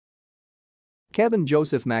Kevin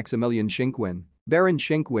Joseph Maximilian Shinkwin, Baron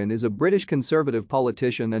Shinkwin is a British Conservative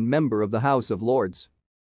politician and member of the House of Lords.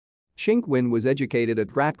 Shinkwin was educated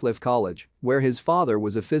at Ratcliffe College, where his father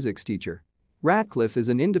was a physics teacher. Ratcliffe is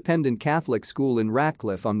an independent Catholic school in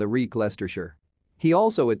Ratcliffe on the Reek, Leicestershire. He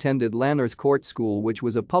also attended Lanarth Court School, which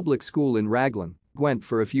was a public school in Raglan, Gwent,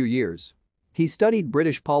 for a few years. He studied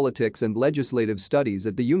British politics and legislative studies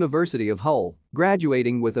at the University of Hull,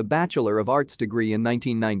 graduating with a Bachelor of Arts degree in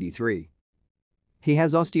 1993. He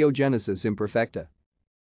has osteogenesis imperfecta.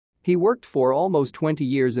 He worked for almost 20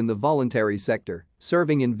 years in the voluntary sector,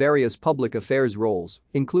 serving in various public affairs roles,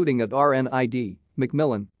 including at RNID,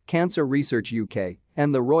 Macmillan, Cancer Research UK,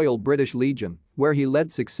 and the Royal British Legion, where he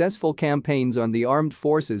led successful campaigns on the Armed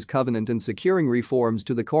Forces Covenant and securing reforms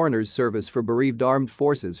to the Coroner's Service for bereaved armed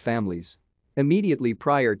forces families. Immediately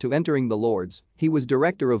prior to entering the Lords, he was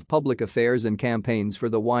Director of Public Affairs and Campaigns for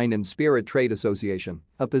the Wine and Spirit Trade Association,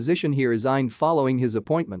 a position he resigned following his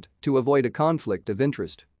appointment to avoid a conflict of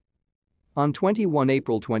interest. On 21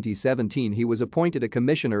 April 2017 he was appointed a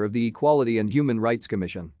Commissioner of the Equality and Human Rights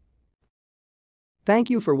Commission. Thank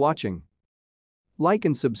you for watching. Like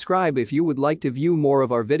and subscribe if you would like to view more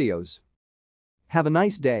of our videos. Have a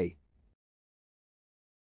nice day.